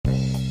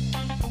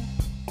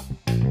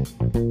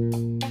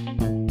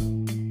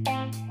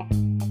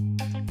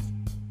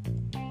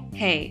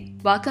Hey,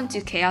 welcome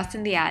to Chaos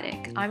in the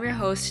Attic. I'm your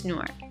host,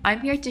 Noor. I'm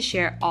here to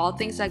share all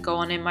things that go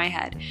on in my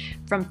head,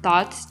 from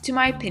thoughts to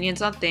my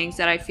opinions on things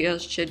that I feel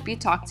should be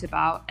talked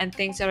about and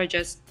things that are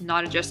just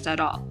not addressed at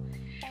all.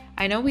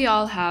 I know we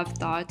all have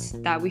thoughts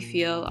that we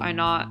feel are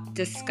not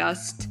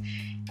discussed,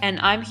 and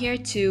I'm here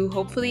to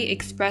hopefully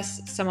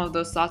express some of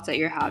those thoughts that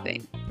you're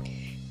having.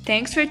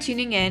 Thanks for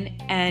tuning in,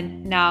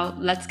 and now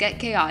let's get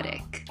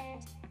chaotic.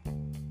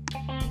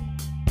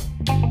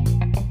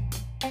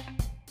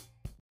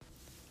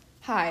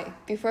 Hi,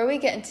 before we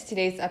get into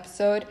today's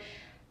episode,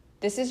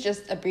 this is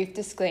just a brief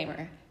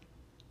disclaimer.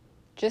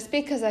 Just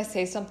because I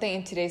say something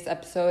in today's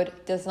episode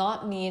does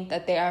not mean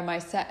that they are my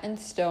set in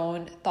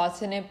stone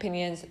thoughts and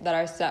opinions that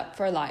are set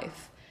for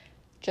life.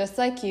 Just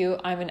like you,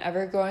 I'm an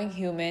ever-growing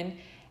human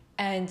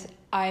and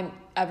I'm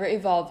ever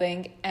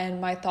evolving, and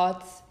my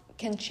thoughts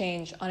can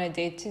change on a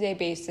day-to-day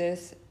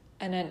basis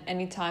and at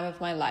any time of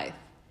my life.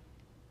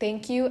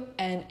 Thank you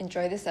and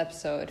enjoy this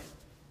episode.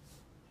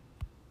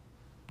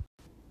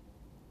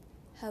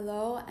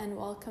 Hello and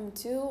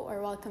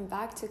welcome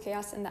back to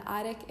Chaos in the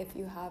Attic. If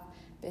you have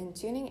been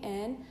tuning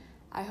in,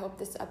 I hope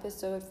this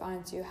episode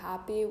finds you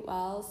happy,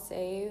 well,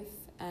 safe,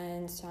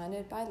 and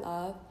surrounded by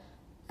love.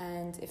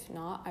 And if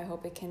not, I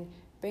hope it can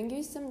bring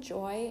you some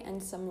joy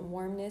and some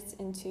warmness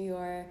into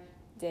your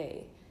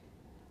day.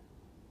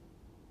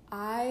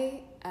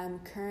 I am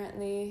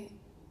currently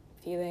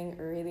feeling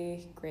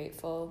really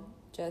grateful,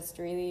 just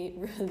really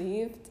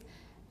relieved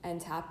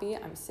and happy.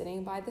 I'm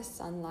sitting by the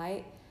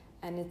sunlight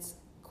and it's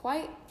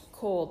quite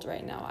cold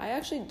right now. I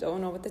actually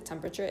don't know what the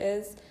temperature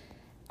is.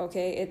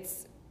 Okay,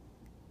 it's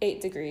 8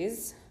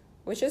 degrees,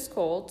 which is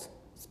cold,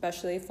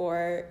 especially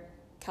for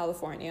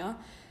California.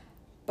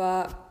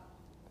 But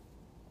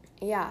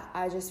yeah,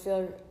 I just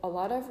feel a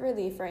lot of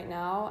relief right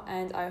now,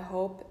 and I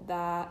hope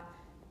that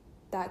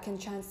can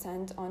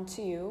transcend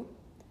onto you.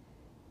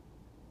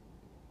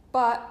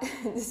 But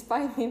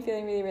despite me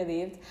feeling really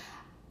relieved,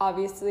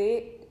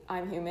 obviously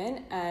I'm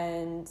human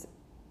and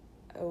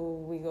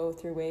we go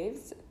through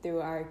waves,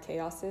 through our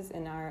chaoses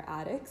in our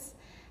attics.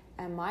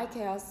 And my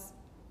chaos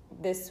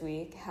this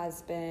week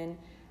has been,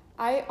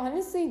 I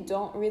honestly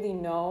don't really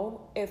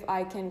know if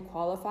I can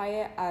qualify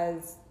it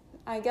as,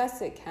 I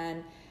guess it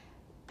can.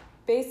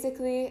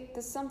 Basically,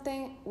 this is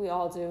something we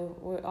all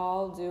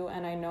do,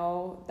 and I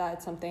know that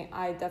it's something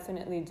I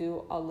definitely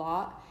do a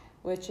lot,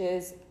 which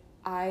is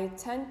I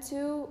tend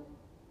to,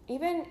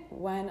 even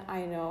when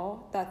I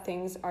know that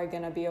things are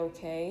gonna be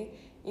okay,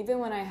 even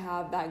when I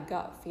have that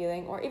gut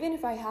feeling, or even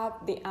if I have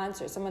the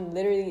answer, someone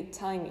literally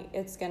telling me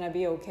it's gonna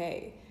be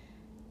okay,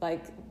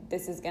 like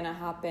this is gonna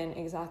happen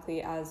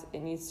exactly as it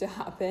needs to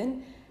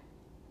happen,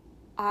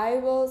 I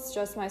will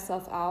stress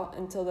myself out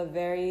until the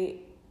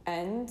very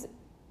end,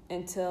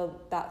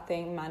 until that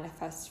thing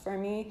manifests for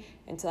me,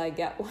 until I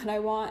get what I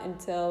want,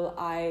 until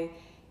I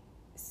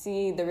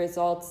see the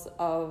results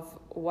of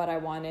what I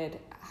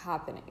wanted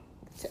happening.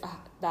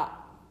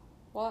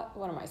 What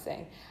am I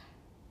saying?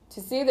 To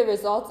see the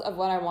results of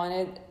what I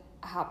wanted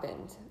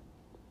happened.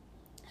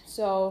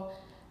 So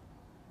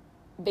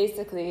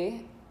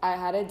basically, I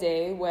had a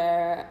day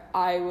where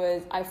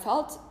I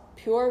felt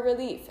pure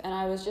relief, and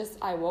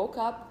I woke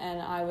up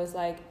and I was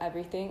like,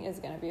 everything is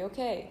gonna be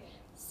okay.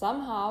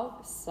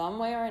 Somehow, some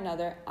way or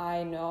another,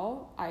 I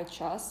know, I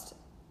trust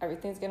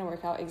everything's gonna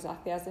work out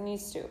exactly as it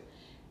needs to.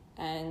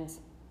 And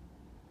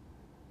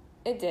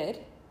it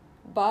did,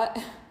 but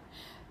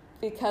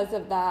because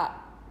of that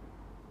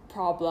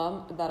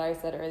problem that I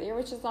said earlier,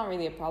 which is not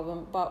really a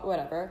problem, but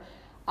whatever,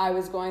 I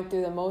was going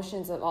through the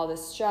motions of all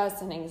this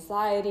stress and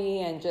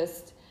anxiety and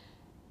just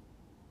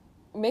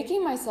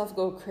making myself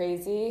go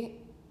crazy,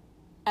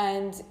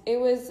 and it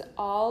was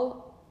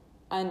all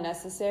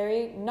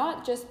unnecessary.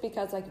 Not just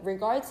because, like,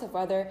 regardless of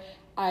whether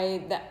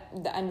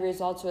the end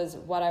result was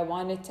what I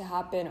wanted to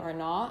happen or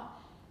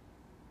not,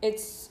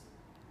 it's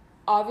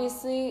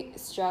obviously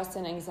stress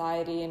and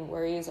anxiety and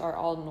worries are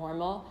all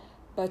normal,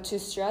 but to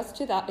stress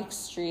to that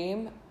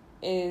extreme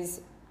is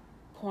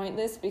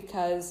pointless,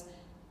 because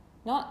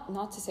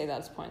not to say that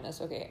it's pointless,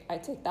 okay, I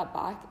take that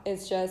back,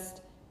 it's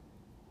just,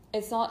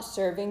 it's not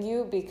serving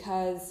you,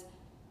 because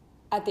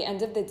at the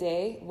end of the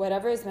day,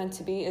 whatever is meant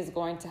to be is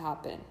going to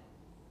happen.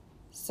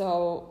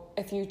 So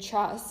if you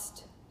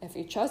trust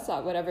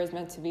that whatever is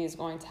meant to be is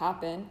going to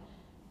happen,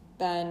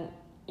 then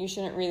you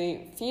shouldn't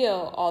really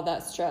feel all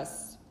that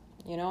stress,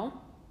 you know?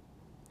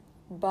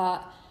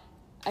 But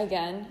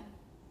again,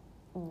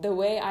 the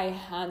way I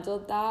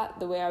handled that,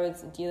 the way I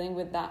was dealing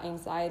with that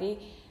anxiety,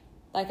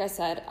 like I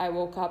said, I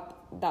woke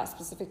up that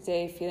specific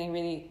day feeling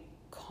really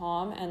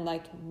calm and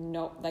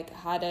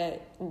had a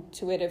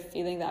intuitive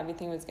feeling that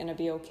everything was going to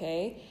be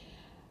okay.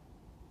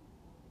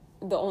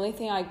 The only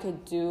thing I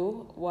could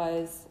do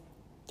was,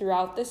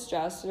 throughout the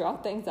stress,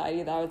 throughout the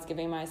anxiety that I was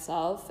giving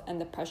myself and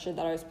the pressure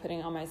that I was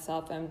putting on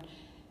myself, and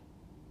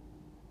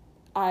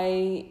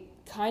I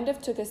kind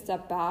of took a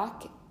step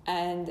back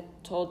and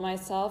told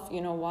myself, you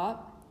know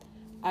what?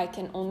 I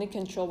can only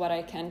control what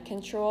I can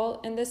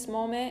control in this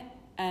moment,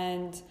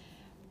 and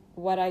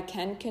what I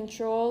can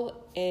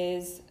control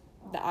is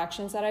the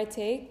actions that I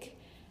take,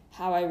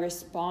 how I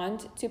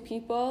respond to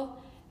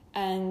people,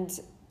 and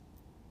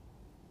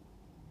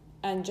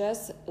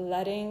just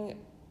letting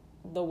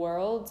the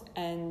world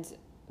and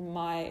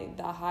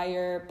the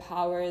higher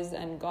powers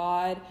and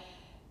God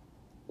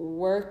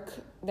work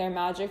their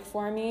magic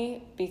for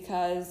me,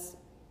 because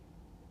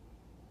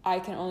I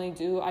can only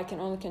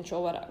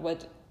control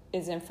what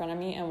is in front of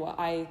me and what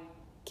I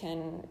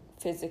can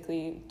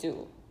physically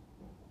do.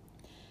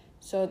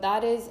 So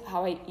that is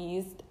how I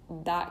eased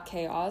that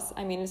chaos.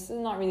 I mean, this is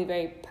not really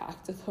very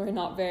practical or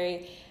not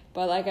very,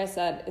 but like I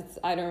said,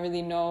 I don't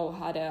really know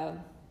how to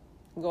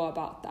go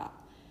about that.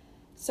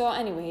 So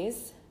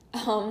anyways,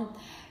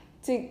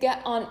 to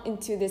get on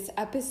into this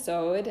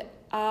episode,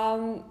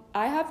 I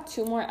have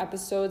 2 more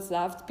episodes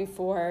left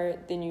before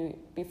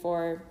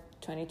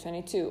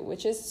 2022,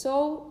 which is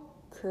so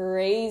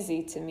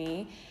crazy to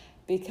me,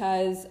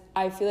 because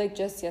I feel like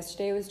just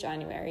yesterday was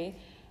January,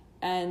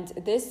 and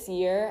this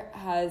year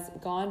has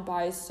gone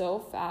by so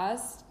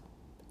fast,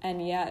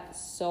 and yet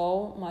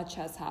so much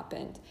has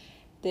happened.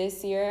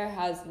 This year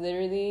has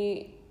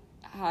literally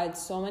had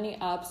so many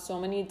ups, so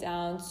many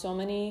downs, so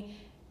many,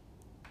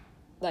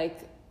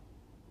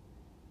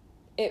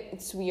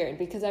 it's weird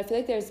because I feel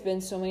like there's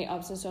been so many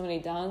ups and so many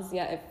downs,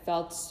 yet it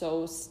felt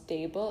so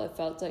stable. It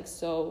felt like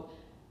so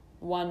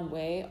one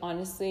way.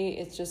 Honestly,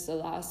 it's just the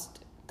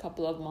last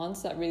couple of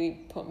months that really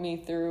put me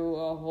through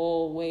a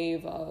whole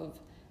wave of,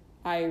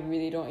 I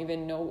really don't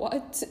even know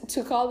what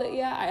to call it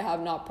yet. I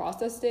have not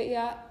processed it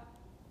yet.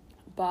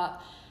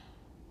 But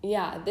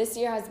yeah, this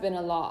year has been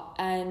a lot,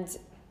 and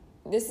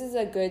this is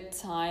a good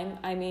time.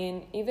 I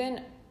mean,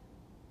 even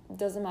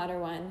doesn't matter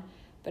when,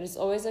 but it's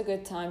always a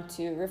good time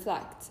to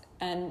reflect.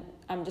 And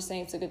I'm just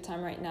saying it's a good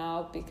time right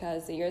now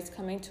because the year is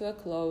coming to a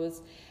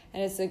close,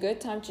 and it's a good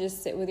time to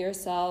just sit with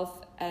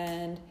yourself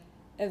and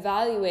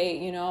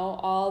evaluate,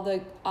 all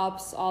the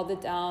ups, all the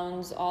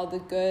downs, all the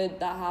good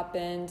that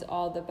happened,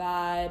 all the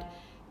bad,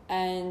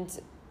 and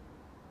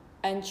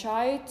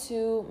try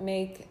to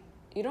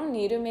you don't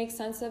need to make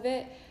sense of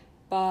it,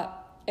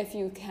 but if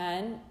you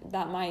can,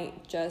 that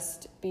might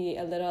just be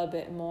a little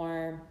bit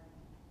more,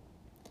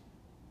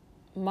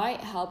 might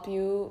help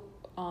you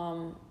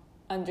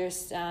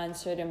understand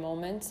certain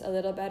moments a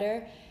little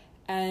better.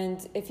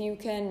 And if you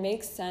can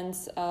make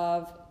sense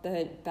of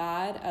the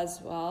bad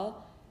as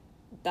well,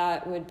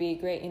 that would be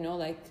great.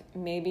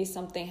 Maybe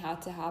something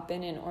had to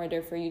happen in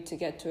order for you to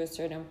get to a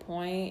certain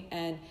point,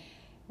 and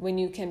when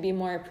you can be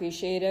more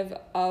appreciative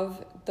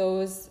of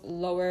those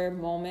lower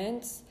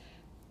moments,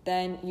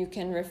 then you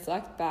can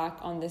reflect back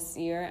on this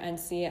year and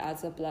see it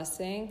as a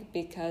blessing,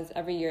 because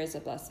every year is a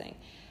blessing.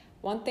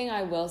 One thing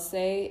I will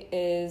say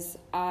is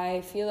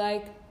I feel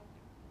like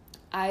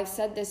I've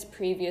said this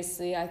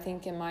previously, I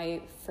think in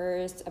my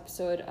first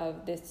episode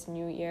of this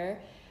new year,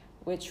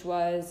 which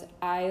was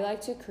I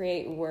like to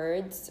create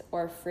words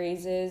or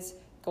phrases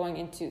going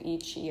into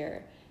each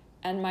year.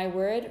 And my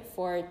word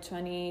for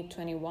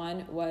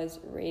 2021 was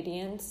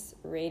radiance,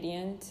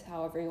 radiant,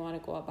 however you want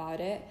to go about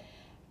it.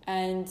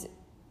 And,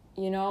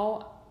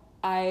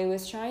 I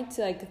was trying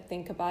to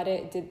think about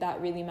it. Did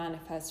that really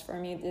manifest for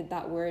me? Did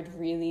that word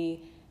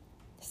really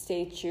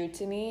stay true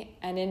to me?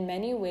 And in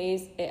many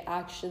ways, it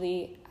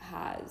actually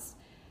has.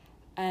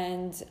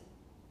 And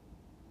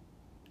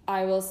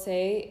I will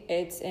say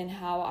it's in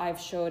how I've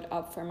showed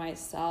up for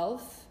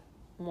myself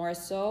more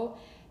so,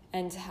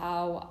 and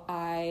how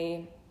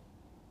I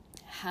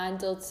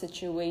handled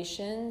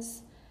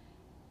situations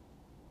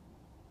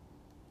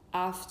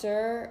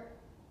after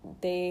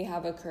they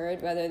have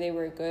occurred, whether they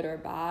were good or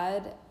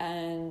bad,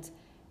 and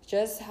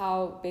just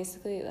how,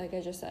 basically, like I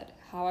just said,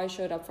 how I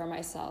showed up for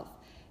myself,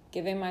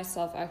 giving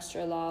myself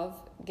extra love,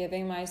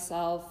 giving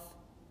myself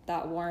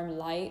that warm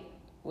light,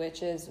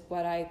 which is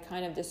what I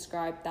kind of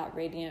described that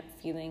radiant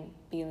feeling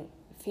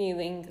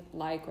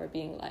like, or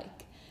being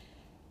like.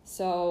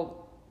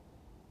 So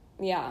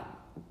yeah,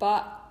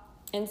 but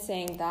in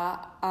saying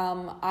that,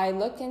 I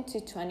look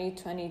into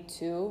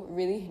 2022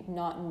 really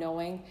not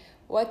knowing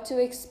what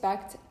to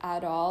expect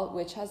at all,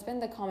 which has been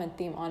the common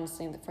theme,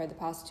 honestly, for the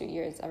past 2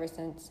 years, ever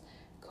since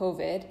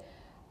COVID,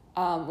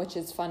 which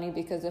is funny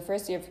because the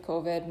first year of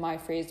COVID, my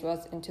phrase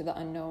was into the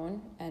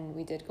unknown, and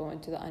we did go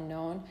into the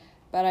unknown.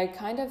 But I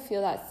kind of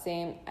feel that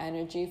same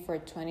energy for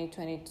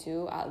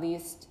 2022, at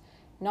least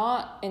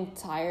not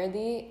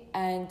entirely,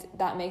 and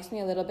that makes me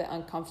a little bit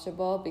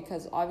uncomfortable,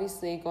 because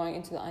obviously going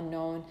into the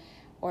unknown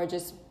or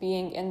just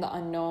being in the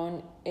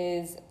unknown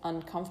is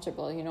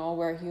uncomfortable.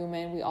 We're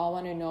human. We all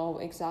want to know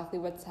exactly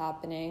what's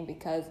happening,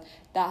 because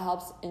that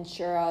helps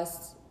ensure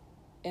us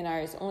in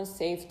our own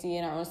safety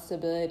and our own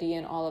stability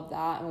and all of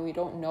that. And when we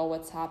don't know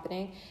what's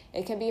happening,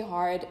 it can be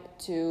hard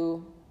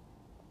to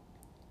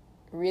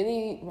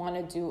really want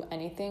to do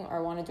anything,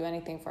 or want to do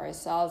anything for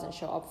ourselves and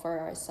show up for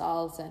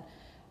ourselves and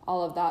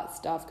all of that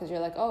stuff, because you're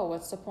like, oh,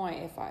 what's the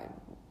point if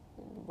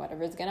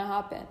whatever's gonna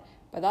happen?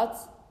 But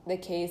that's the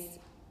case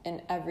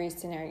in every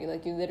scenario.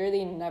 You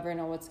literally never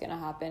know what's gonna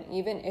happen.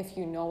 Even if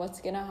you know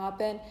what's gonna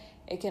happen,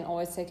 it can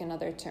always take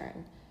another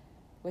turn,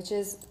 which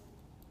is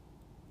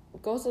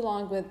goes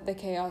along with the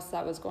chaos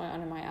that was going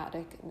on in my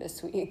attic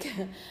this week.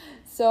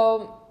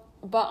 So,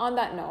 but on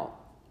that note,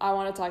 I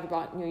want to talk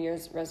about New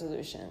Year's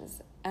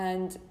resolutions.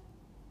 And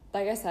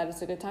like I said,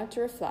 it's a good time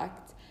to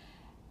reflect.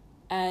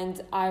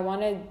 And I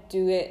want to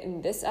do it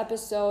in this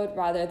episode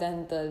rather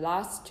than the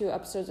last 2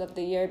 episodes of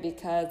the year,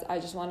 because I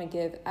just want to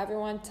give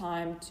everyone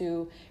time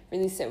to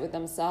really sit with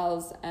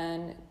themselves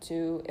and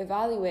to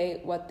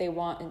evaluate what they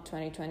want in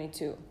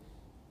 2022.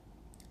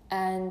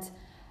 And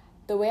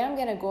the way I'm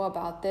going to go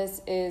about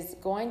this is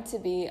going to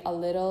be a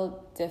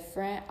little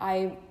different.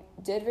 I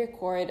did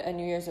record a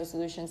New Year's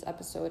resolutions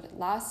episode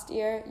last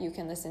year. You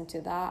can listen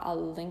to that.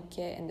 I'll link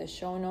it in the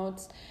show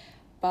notes.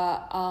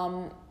 But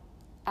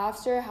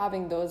after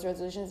having those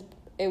resolutions,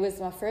 it was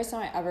my first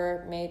time I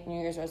ever made New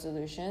Year's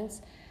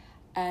resolutions.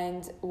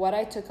 And what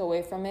I took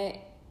away from it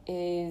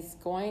is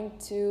going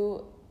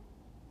to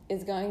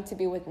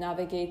be what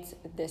navigates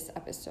this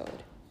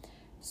episode.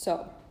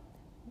 So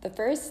the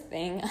first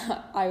thing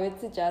I would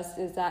suggest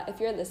is that if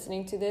you're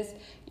listening to this,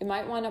 you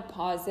might want to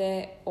pause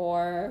it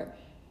or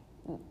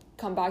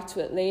come back to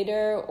it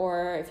later,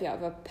 or if you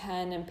have a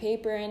pen and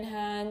paper in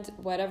hand,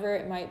 whatever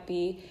it might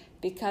be,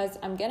 because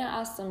I'm going to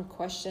ask some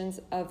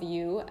questions of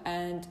you,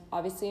 and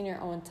obviously in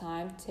your own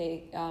time,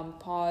 take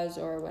pause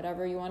or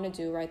whatever you want to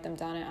do, write them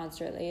down and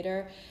answer it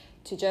later,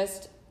 to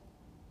just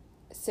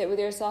sit with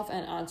yourself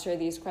and answer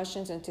these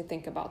questions and to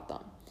think about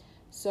them.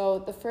 So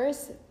the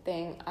first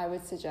thing I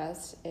would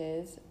suggest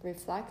is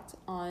reflect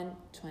on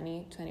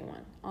 2021,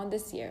 on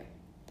this year.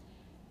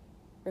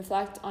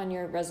 Reflect on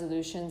your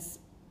resolutions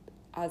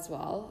as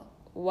well.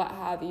 What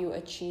have you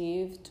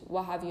achieved?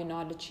 What have you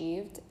not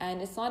achieved?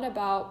 And it's not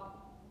about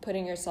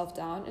putting yourself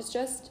down. It's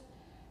just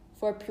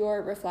for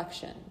pure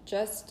reflection,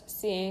 just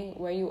seeing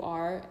where you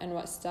are and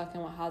what stuck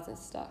and what hasn't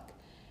stuck.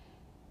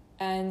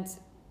 And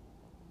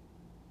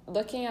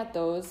looking at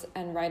those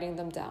and writing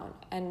them down,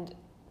 and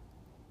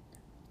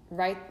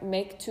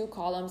make 2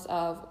 columns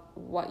of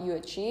what you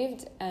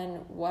achieved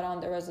and what on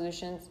the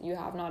resolutions you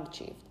have not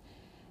achieved.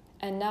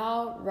 And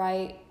now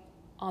write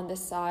on the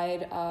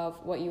side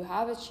of what you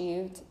have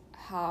achieved,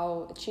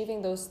 how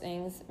achieving those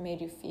things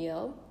made you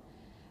feel,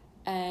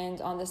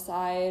 and on the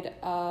side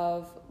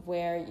of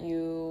where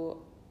you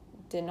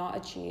did not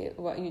achieve,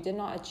 what you did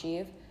not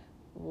achieve,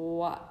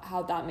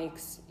 how that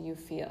makes you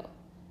feel.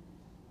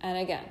 And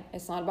again,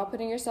 it's not about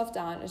putting yourself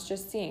down, it's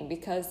just seeing,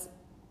 because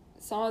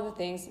some of the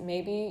things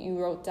maybe you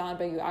wrote down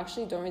but you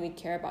actually don't really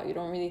care about, you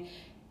don't really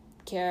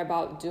care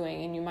about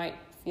doing, and you might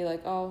feel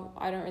like, oh,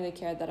 I don't really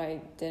care that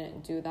I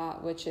didn't do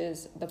that, which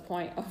is the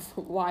point of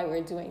why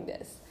we're doing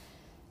this.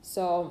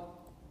 So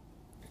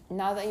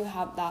now that you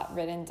have that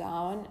written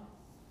down,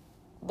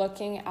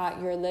 looking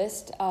at your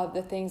list of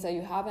the things that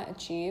you haven't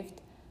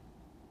achieved,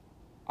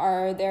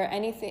 is there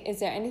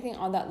anything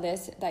on that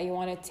list that you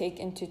want to take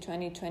into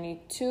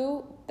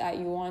 2022 that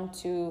you want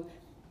to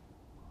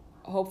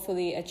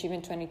hopefully achieve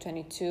in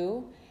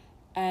 2022?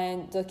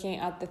 And looking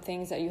at the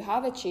things that you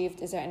have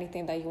achieved, is there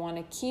anything that you want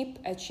to keep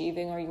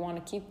achieving or you want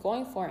to keep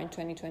going for in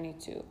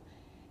 2022?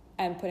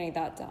 And putting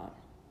that down.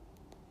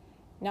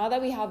 Now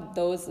that we have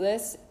those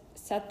lists,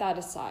 set that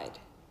aside.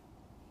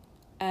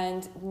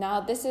 And now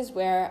this is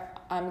where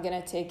I'm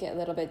going to take it a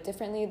little bit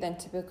differently than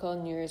typical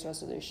New Year's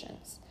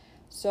resolutions.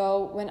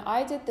 So when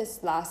I did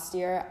this last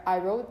year, I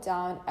wrote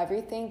down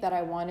everything that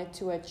I wanted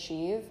to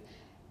achieve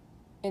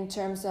in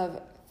terms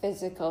of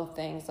physical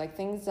things, like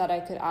things that I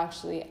could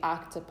actually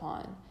act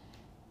upon.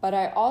 But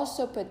I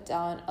also put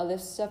down a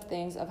list of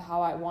things of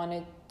how I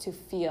wanted to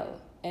feel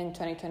in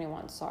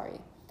 2021,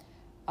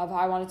 of how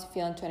I wanted to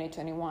feel in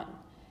 2021.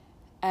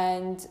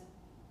 And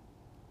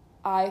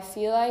I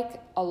feel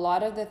like a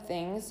lot of the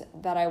things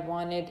that I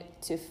wanted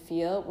to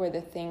feel were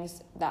the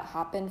things that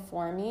happened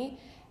for me.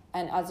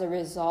 And as a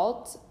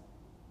result,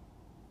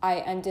 I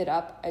ended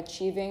up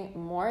achieving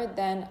more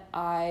than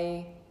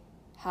I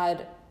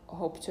had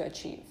hoped to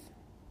achieve,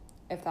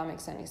 if that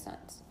makes any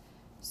sense.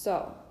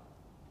 So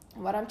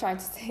what I'm trying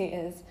to say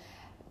is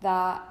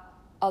that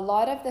a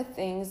lot of the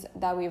things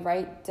that we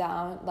write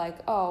down, like,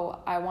 oh,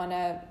 I want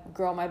to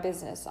grow my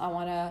business, I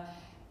want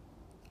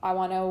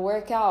to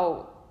work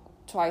out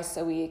twice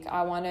a week,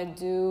 I want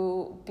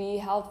to be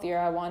healthier,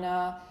 I want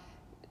to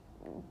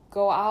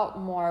go out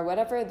more,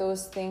 whatever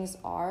those things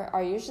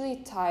are usually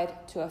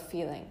tied to a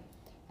feeling.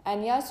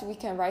 And yes, we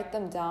can write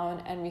them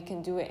down, and we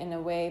can do it in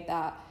a way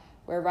that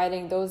we're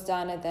writing those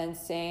down and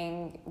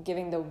then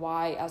giving the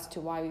why as to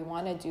why we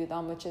want to do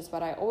them, which is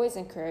what I always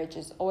encourage,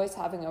 is always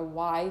having a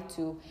why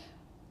to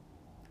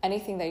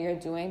anything that you're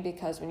doing,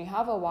 because when you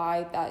have a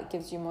why, that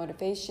gives you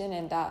motivation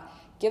and that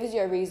gives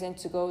you a reason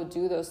to go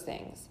do those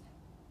things.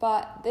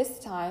 But this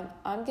time,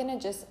 I'm going to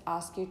just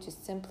ask you to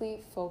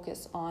simply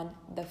focus on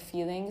the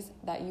feelings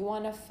that you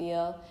want to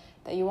feel,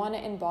 that you want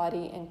to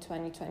embody in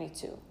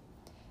 2022.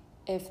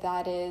 If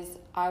that is,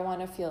 I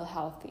want to feel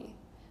healthy,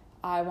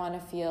 I want to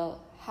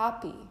feel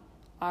happy,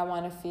 I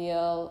want to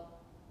feel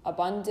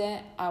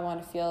abundant, I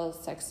want to feel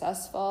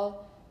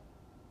successful.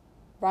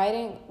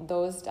 Writing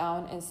those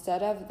down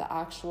instead of the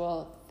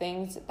actual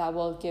things that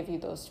will give you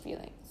those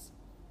feelings.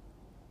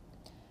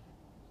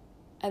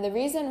 And the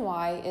reason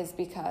why is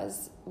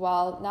because,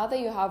 well, now that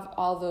you have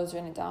all those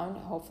written down,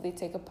 hopefully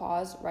take a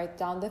pause, write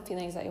down the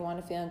feelings that you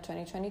want to feel in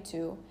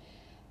 2022.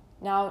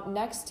 Now,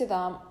 next to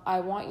them,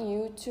 I want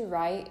you to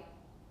write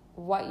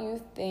what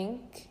you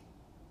think,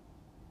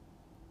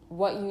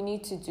 what you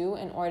need to do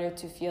in order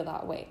to feel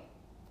that way.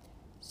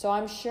 So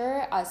I'm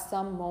sure at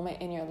some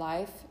moment in your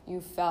life, you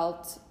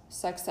felt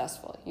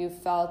successful, you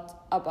felt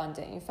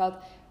abundant, you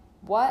felt,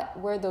 what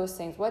were those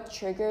things? What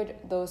triggered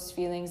those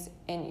feelings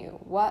in you?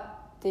 What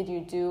did you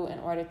do in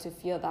order to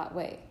feel that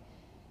way?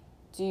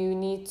 Do you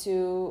need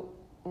to,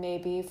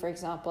 maybe, for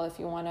example, if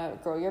you want to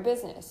grow your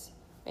business,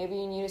 maybe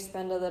you need to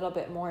spend a little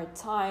bit more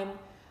time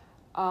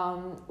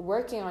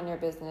working on your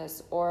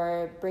business,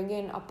 or bring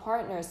in a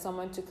partner,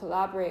 someone to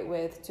collaborate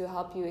with to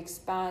help you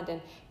expand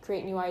and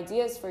create new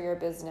ideas for your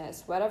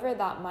business, whatever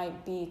that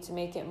might be, to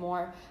make it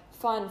more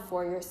fun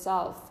for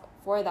yourself,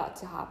 for that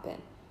to happen.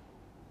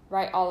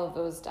 Write all of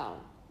those down.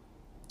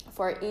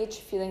 For each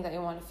feeling that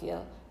you want to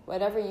feel,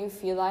 whatever you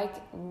feel like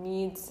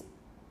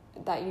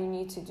that you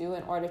need to do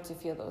in order to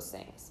feel those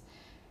things.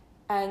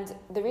 And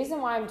the reason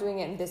why I'm doing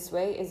it in this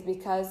way is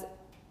because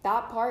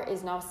that part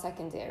is now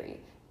secondary.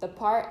 The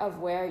part of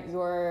where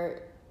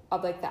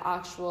of like the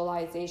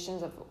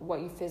actualizations of what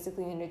you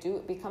physically need to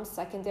do becomes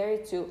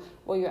secondary to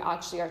what you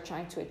actually are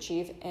trying to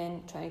achieve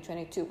in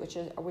 2022,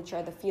 which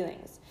are the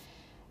feelings.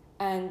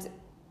 And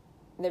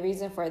the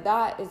reason for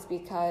that is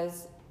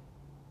because,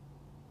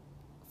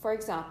 for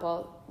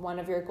example, one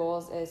of your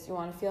goals is you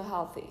want to feel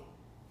healthy.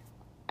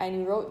 And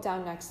you wrote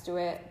down next to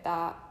it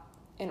that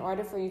in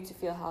order for you to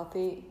feel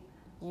healthy,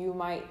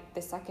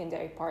 the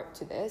secondary part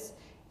to this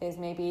is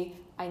maybe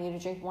I need to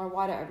drink more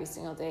water every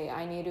single day.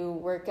 I need to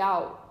work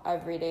out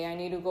every day. I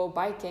need to go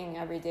biking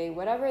every day.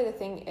 Whatever the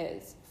thing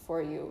is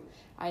for you.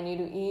 I need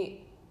to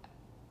eat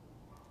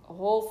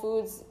whole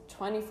foods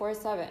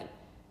 24/7.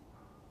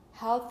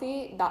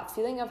 Healthy, that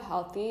feeling of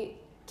healthy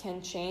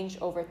can change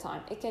over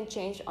time. It can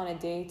change on a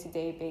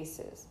day-to-day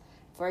basis.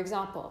 For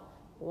example,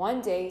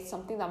 one day,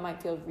 something that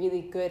might feel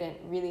really good and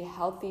really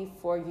healthy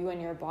for you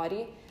and your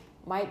body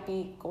might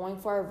be going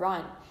for a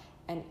run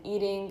and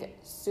eating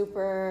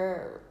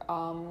super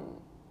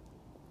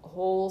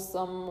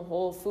wholesome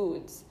whole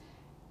foods.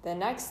 The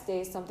next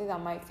day, something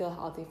that might feel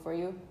healthy for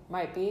you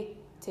might be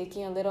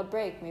taking a little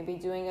break, maybe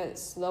doing a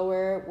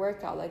slower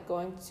workout, like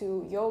going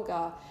to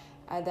yoga,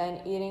 and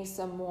then eating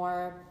some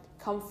more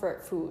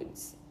comfort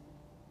foods.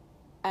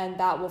 And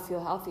that will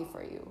feel healthy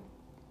for you.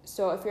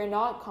 So if you're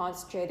not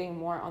concentrating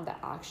more on the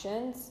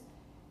actions,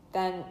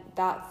 then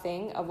that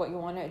thing of what you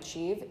want to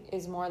achieve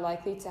is more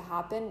likely to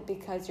happen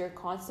because you're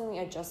constantly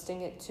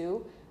adjusting it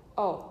to,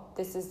 oh,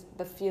 this is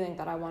the feeling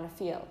that I want to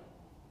feel.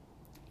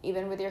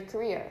 Even with your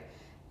career,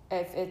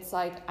 if it's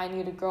like, I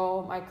need to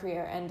grow my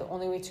career and the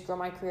only way to grow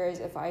my career is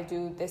if I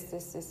do this,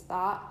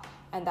 that,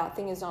 and that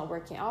thing is not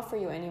working out for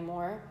you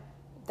anymore,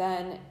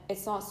 then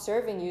it's not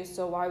serving you,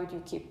 so why would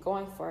you keep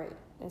going for it?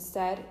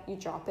 Instead, you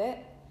drop it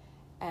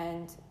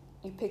and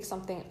you pick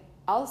something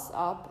else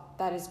up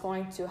that is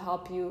going to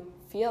help you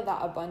feel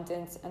that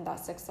abundance and that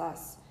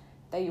success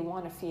that you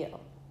want to feel.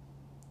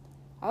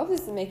 I hope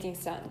this is making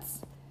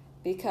sense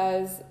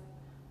because,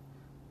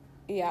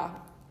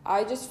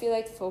 I just feel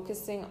like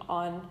focusing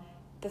on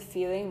the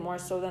feeling more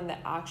so than the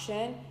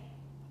action.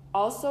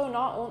 Also,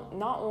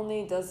 not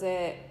only does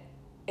it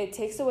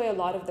takes away a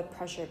lot of the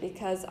pressure,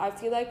 because I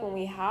feel like when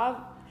we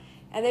have,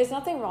 and there's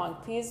nothing wrong,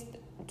 please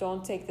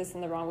don't take this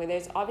in the wrong way.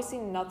 There's obviously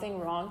nothing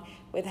wrong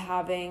with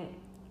having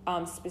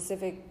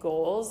specific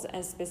goals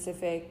and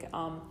specific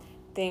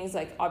things.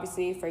 Like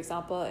obviously, for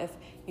example, if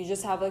you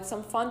just have like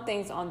some fun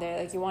things on there,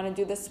 like you want to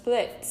do the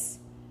splits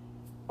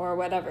or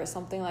whatever,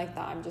 something like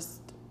that.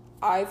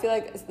 I feel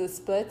like the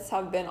splits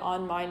have been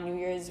on my New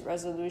Year's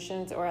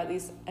resolutions, or at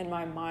least in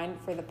my mind,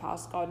 for the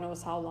past God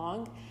knows how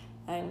long.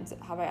 And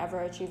have I ever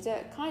achieved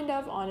it? Kind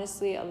of,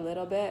 honestly, a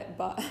little bit,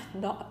 but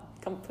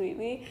not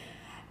completely.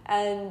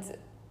 And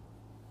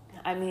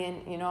I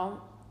mean,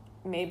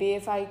 maybe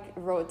if I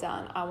wrote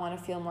down, I want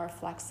to feel more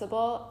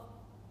flexible,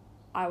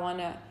 I want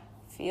to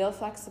feel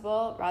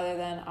flexible rather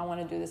than I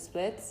want to do the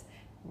splits,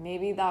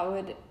 maybe that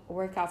would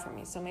work out for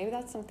me. So maybe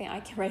that's something I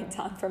can write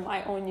down for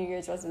my own New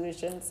Year's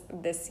resolutions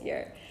this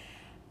year.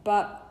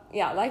 But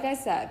yeah, like I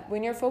said,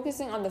 when you're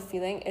focusing on the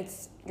feeling,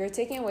 you're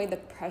taking away the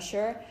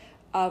pressure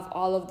of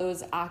all of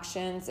those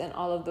actions and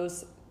all of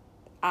those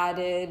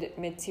added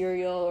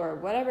material or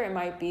whatever it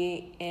might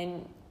be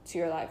into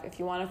your life. If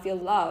you want to feel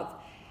love,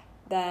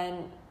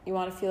 then you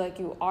want to feel like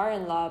you are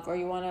in love, or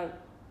you want to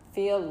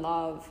feel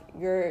love,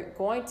 you're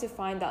going to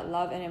find that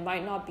love, and it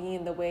might not be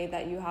in the way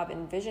that you have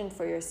envisioned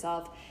for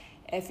yourself.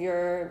 If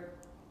you're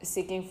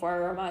seeking for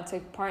a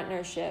romantic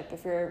partnership,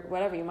 if you're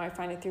whatever, you might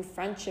find it through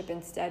friendship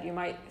instead. You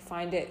might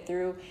find it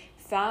through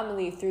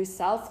family, through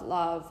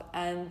self-love.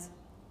 And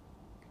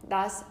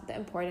that's the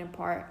important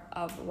part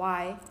of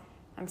why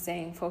I'm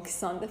saying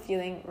focus on the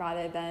feeling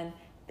rather than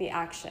the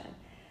action.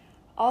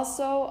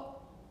 Also,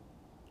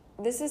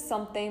 this is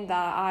something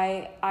that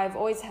I've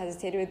always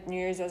hesitated with New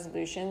Year's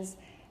resolutions,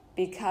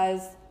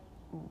 because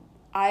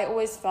I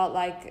always felt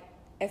like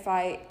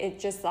it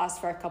just lasts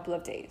for a couple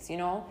of days, you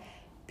know?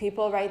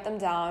 People write them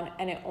down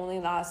and it only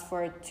lasts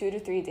for 2 to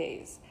 3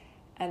 days.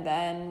 And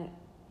then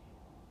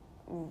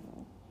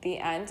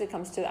it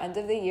comes to the end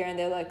of the year and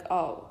they're like,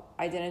 oh,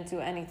 I didn't do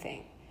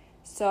anything.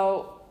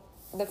 So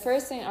the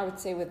first thing I would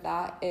say with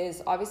that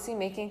is obviously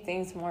making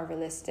things more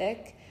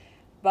realistic.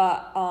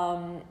 But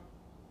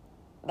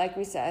like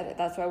we said,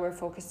 that's why we're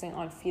focusing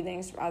on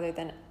feelings rather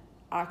than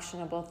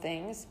actionable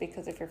things,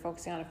 because if you're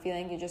focusing on a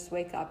feeling, you just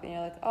wake up and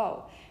you're like,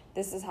 oh,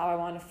 this is how I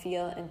want to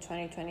feel in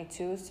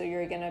 2022. So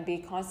you're going to be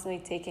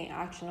constantly taking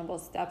actionable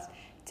steps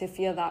to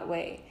feel that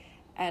way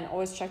and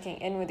always checking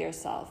in with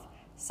yourself.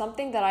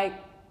 Something that I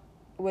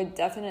would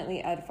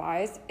definitely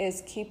advise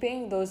is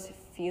keeping those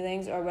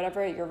feelings or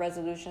whatever your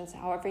resolutions,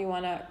 however you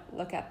want to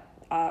look at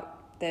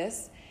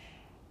this,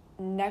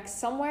 next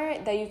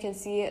somewhere that you can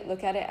see it,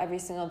 look at it every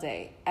single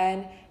day.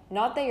 And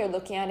not that you're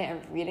looking at it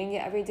and reading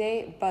it every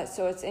day, but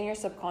so it's in your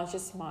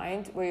subconscious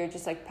mind where you're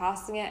just like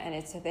passing it and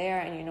it's there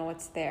and you know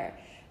it's there.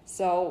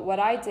 So what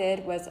I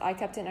did was I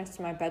kept it next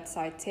to my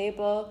bedside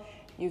table.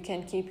 You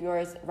can keep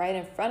yours right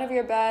in front of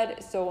your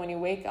bed. So when you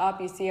wake up,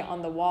 you see it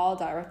on the wall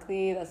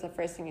directly. That's the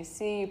first thing you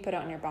see. You put it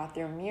on your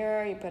bathroom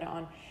mirror. You put it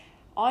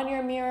on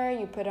your mirror.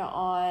 You put it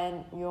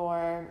on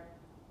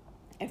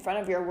in front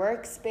of your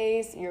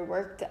workspace,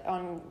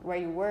 on where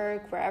you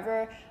work,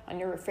 wherever, on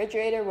your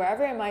refrigerator,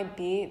 wherever it might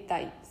be,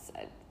 that's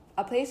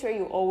a place where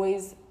you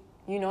always,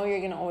 you know, you're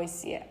going to always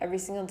see it. Every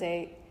single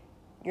day,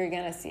 you're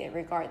going to see it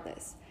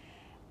regardless.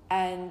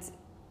 And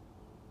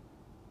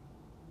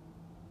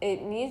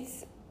it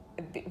needs,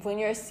 when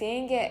you're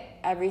seeing it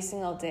every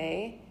single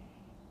day,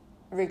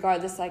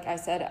 regardless, like I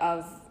said,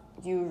 of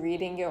you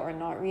reading it or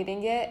not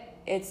reading it,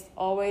 it's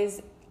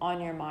always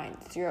on your mind.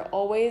 So you're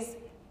always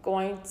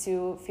going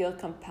to feel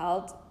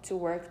compelled to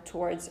work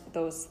towards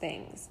those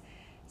things.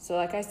 So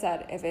like I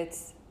said,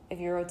 if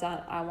you wrote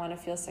down, I want to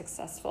feel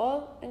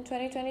successful in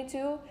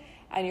 2022,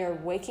 and you're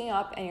waking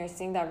up and you're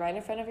seeing that right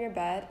in front of your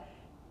bed,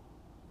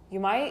 you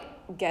might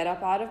get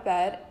up out of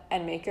bed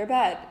and make your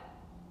bed.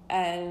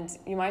 And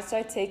you might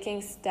start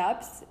taking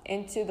steps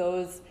into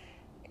those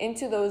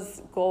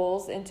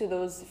goals, into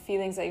those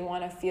feelings that you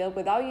want to feel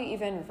without you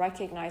even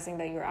recognizing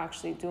that you're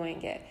actually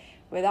doing it.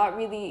 Without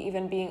really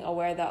even being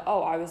aware that,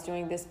 oh, I was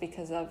doing this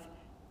because of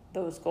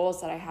those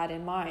goals that I had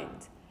in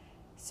mind.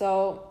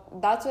 So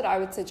that's what I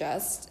would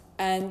suggest.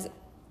 And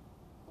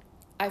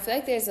I feel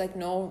like there's like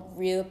no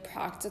real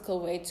practical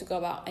way to go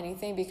about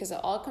anything, because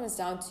it all comes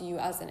down to you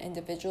as an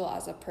individual,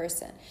 as a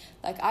person.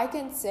 Like I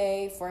can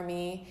say for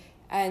me,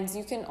 and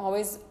you can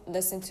always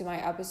listen to my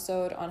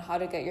episode on how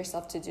to get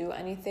yourself to do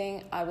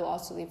anything. I will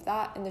also leave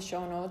that in the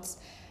show notes.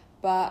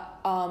 But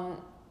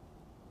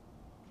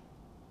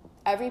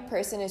every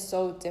person is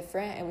so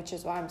different, and which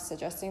is why I'm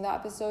suggesting that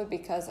episode,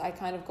 because I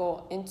kind of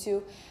go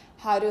into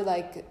how to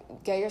like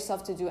get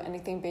yourself to do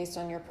anything based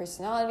on your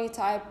personality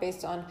type,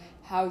 based on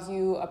how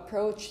you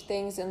approach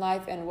things in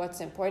life and what's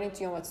important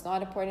to you and what's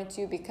not important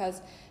to you.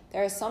 Because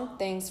there are some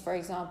things, for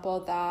example,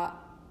 that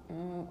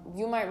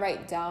you might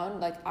write down,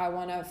 like I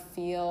want to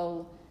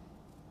feel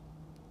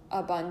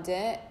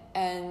abundant.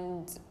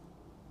 And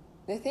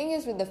the thing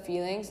is with the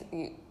feelings,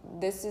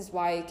 this is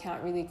why it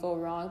can't really go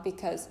wrong,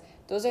 because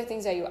those are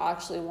things that you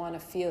actually want to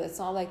feel. It's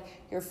not like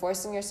you're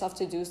forcing yourself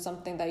to do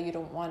something that you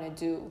don't want to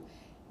do.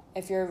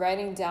 If you're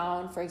writing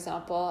down, for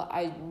example,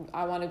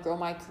 I want to grow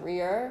my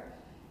career,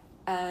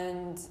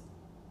 and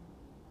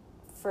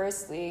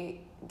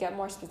firstly, get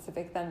more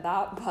specific than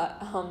that,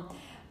 but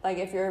like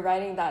if you're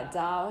writing that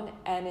down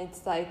and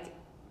it's like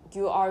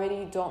you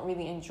already don't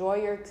really enjoy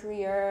your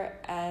career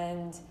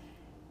and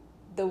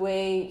the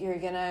way you're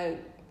gonna,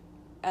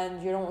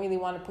 and you don't really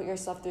want to put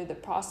yourself through the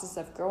process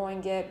of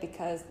growing it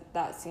because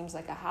that seems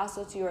like a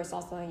hassle to you, or it's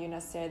not something you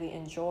necessarily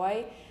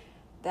enjoy,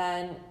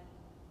 then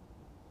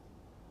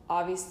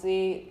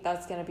obviously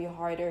that's going to be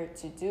harder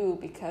to do,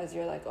 because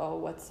you're like, oh,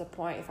 what's the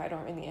point if I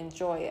don't really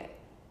enjoy it?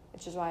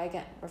 Which is why,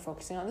 again, we're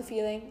focusing on the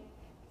feeling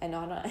and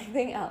not on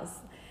anything else.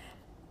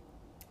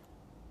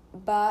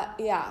 But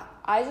yeah,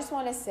 I just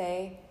want to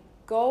say,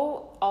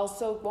 go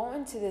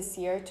into this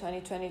year,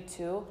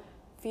 2022,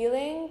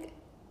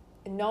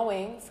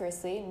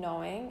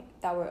 knowing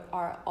that we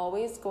are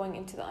always going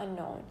into the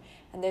unknown,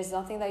 and there's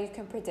nothing that you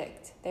can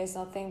predict. There's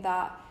nothing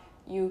that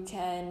you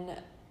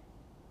can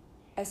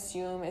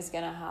assume is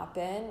going to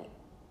happen.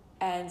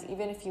 And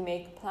even if you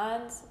make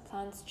plans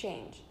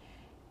change,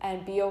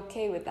 and be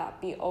okay with that.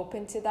 Be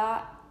open to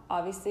that.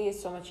 Obviously,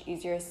 it's so much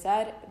easier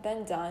said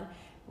than done.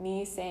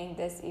 Me saying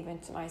this even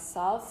to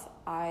myself,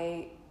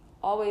 I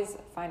always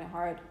find it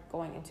hard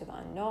going into the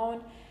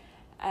unknown,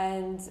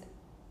 and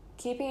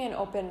keeping an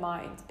open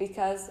mind,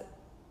 because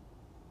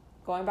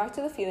going back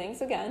to the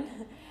feelings again,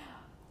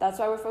 that's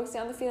why we're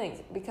focusing on the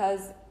feelings,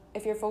 because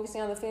if you're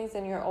focusing on the feelings,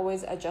 then you're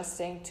always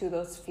adjusting to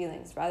those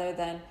feelings rather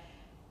than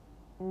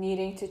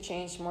needing to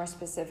change more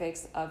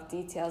specifics of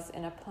details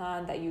in a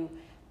plan that you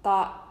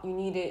thought you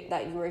needed,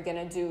 that you were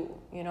going to do,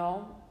 you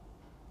know?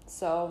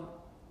 So,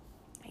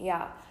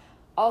 yeah.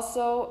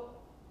 Also,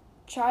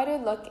 try to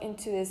look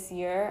into this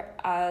year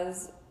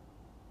as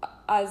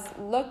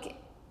look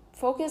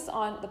focus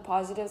on the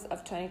positives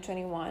of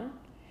 2021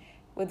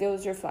 with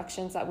those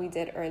reflections that we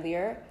did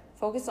earlier.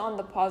 Focus on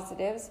the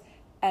positives,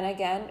 and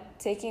again,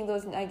 taking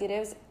those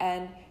negatives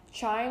and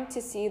trying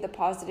to see the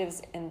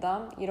positives in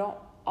them. You don't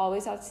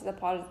always have to see the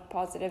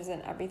positives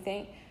in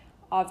everything.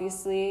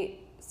 Obviously,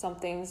 some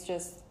things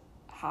just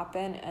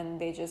happen and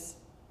they just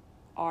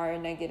are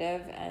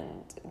negative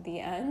and the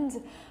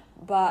end.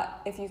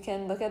 But if you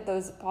can look at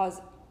those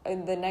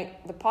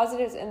the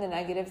positives and the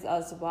negatives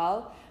as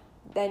well,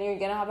 then you're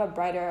gonna have a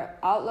brighter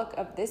outlook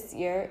of this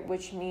year,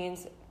 which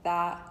means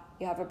that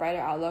you have a brighter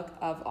outlook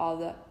of all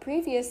the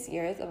previous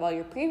years, of all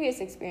your previous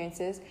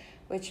experiences,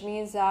 which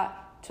means that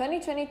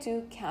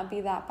 2022 can't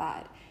be that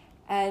bad.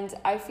 And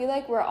I feel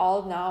like we're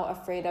all now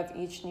afraid of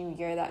each new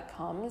year that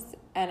comes.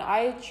 And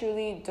I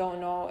truly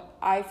don't know.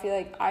 I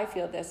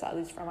feel this, at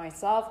least for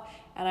myself,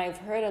 and I've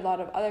heard a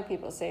lot of other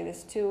people say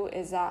this too,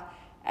 is that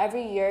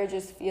every year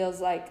just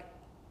feels like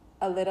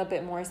a little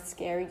bit more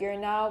scarier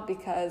now,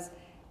 because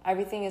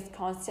everything is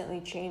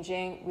constantly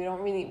changing.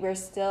 We're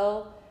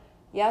still,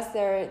 yes,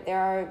 there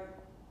are,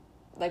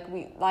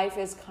 life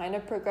is kind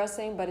of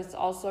progressing, but it's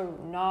also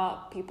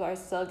not. People are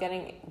still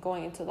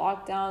going into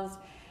lockdowns.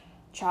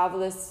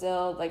 Travel is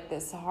still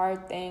this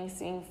hard thing.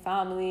 Seeing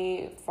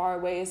family far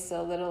away is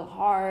still a little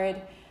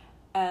hard.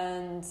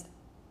 And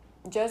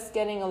just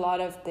getting a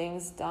lot of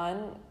things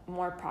done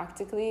more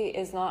practically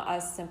is not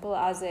as simple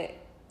as it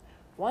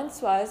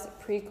once was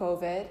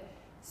pre-COVID.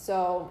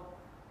 So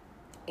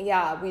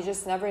yeah, we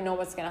just never know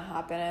what's gonna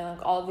happen,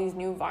 and all of these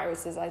new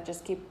viruses that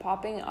just keep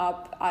popping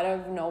up out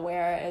of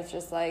nowhere. It's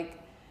just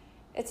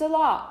it's a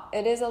lot.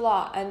 It is a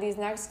lot, and these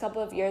next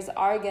couple of years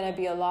are gonna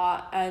be a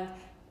lot. And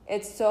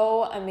it's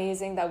so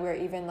amazing that we're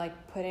even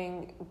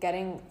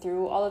getting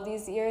through all of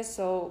these years.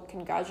 So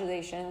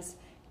congratulations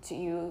to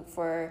you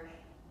for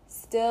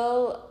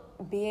still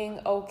being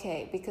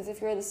okay, because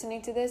if you're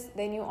listening to this,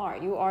 then you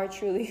are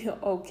truly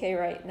okay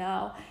right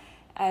now,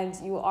 and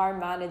you are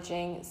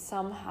managing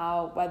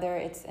somehow, whether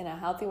it's in a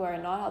healthy way or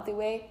a not healthy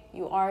way,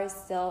 you are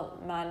still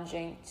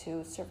managing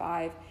to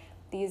survive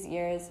these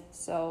years.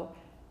 So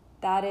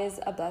that is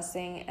a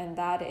blessing, and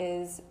that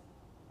is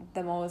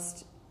the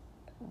most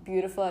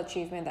beautiful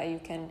achievement that you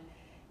can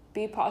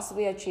be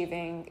possibly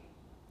achieving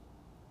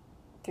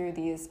through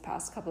these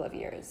past couple of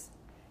years.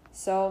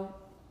 So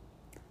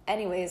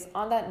anyways,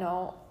 on that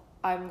note,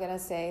 I'm gonna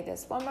say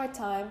this one more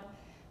time.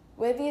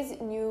 With these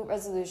new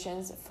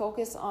resolutions,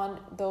 focus on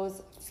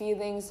those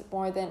feelings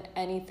more than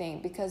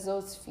anything, because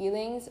those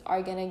feelings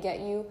are gonna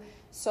get you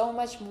so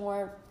much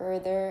more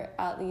further,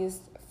 at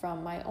least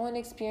from my own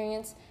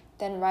experience,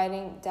 than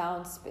writing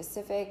down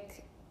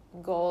specific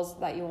goals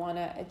that you want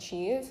to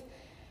achieve.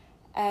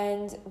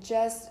 And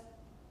just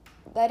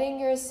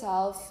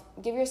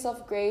give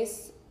yourself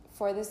grace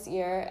for this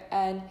year,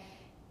 and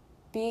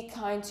be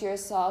kind to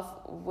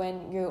yourself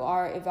when you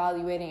are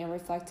evaluating and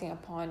reflecting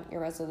upon your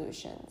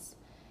resolutions.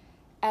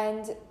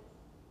 And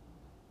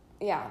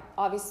yeah,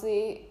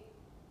 obviously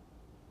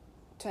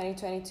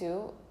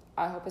 2022,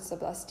 I hope it's a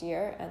blessed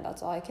year, and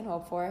that's all I can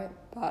hope for.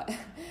 But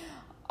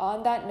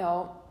on that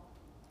note,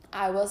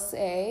 I will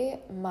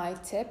say my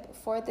tip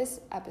for this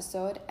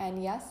episode,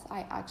 and yes,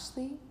 I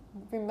actually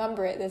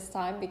remember it this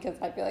time, because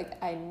I feel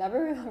like I never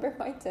remember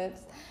my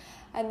tips.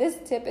 And this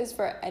tip is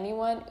for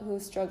anyone who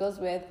struggles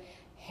with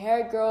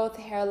hair growth,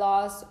 hair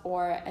loss,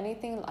 or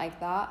anything like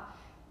that.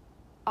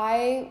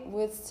 I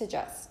would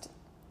suggest,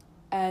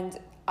 and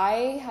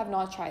I have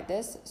not tried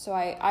this, so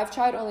I've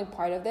tried only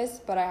part of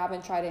this, but I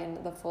haven't tried it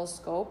in the full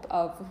scope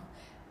of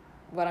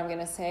what I'm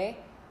gonna say.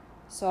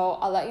 So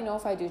I'll let you know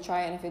if I do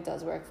try it and if it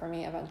does work for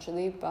me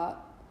eventually. But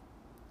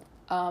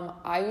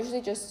I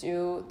usually just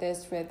do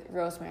this with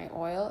rosemary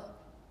oil,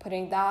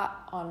 putting that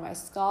on my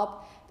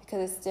scalp,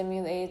 because it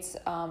stimulates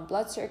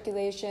blood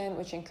circulation,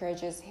 which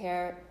encourages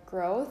hair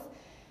growth.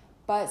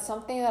 But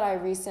something that I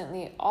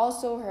recently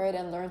also heard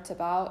and learned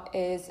about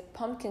is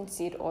pumpkin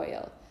seed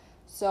oil.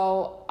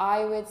 So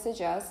I would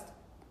suggest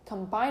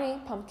combining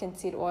pumpkin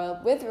seed oil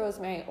with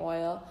rosemary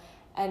oil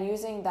and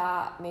using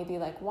that maybe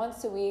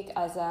once a week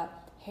as a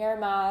hair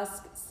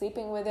mask,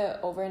 sleeping with it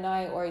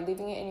overnight, or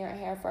leaving it in your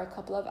hair for a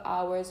couple of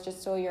hours,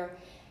 just so your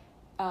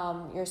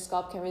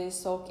scalp can really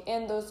soak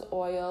in those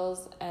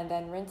oils, and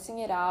then rinsing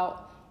it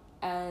out,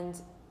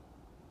 and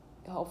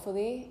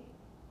hopefully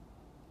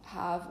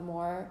have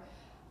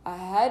a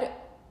head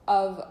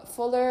of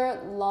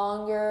fuller,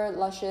 longer,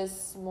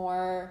 luscious,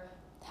 more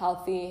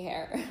healthy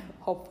hair,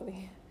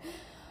 hopefully.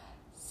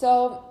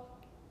 So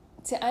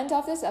to end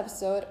off this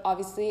episode,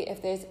 obviously,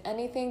 if there's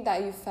anything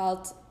that you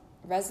felt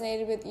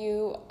resonated with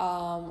you,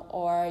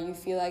 or you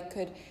feel like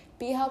could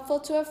be helpful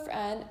to a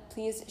friend,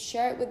 please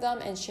share it with them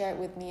and share it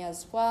with me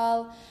as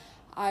well.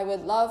 I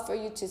would love for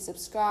you to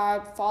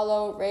subscribe,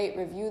 follow, rate,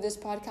 review this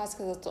podcast,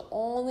 because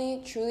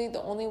it's truly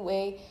the only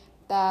way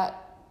that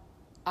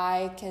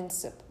you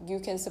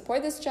can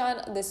support this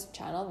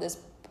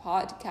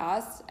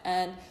podcast,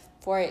 and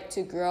for it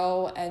to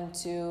grow and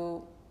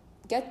to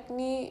get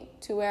me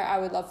to where I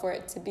would love for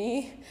it to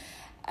be.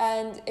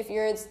 And if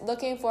you're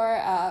looking for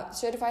a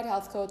certified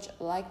health coach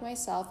like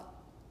myself,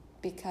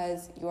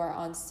 because you are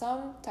on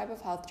some type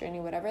of health journey,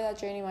 whatever that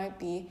journey might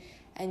be,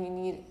 and you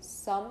need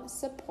some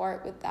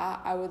support with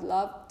that, I would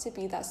love to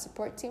be that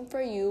support team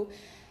for you.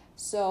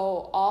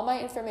 So all my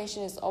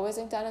information is always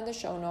linked down in the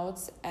show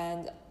notes,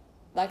 and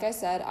like I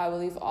said, I will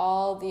leave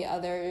all the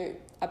other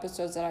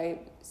episodes that I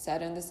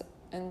said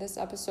in this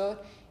episode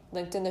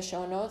linked in the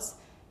show notes.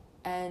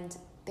 And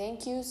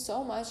thank you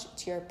so much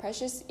to your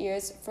precious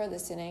ears for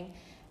listening,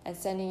 and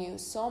sending you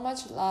so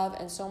much love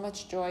and so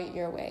much joy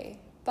your way.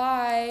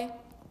 Bye.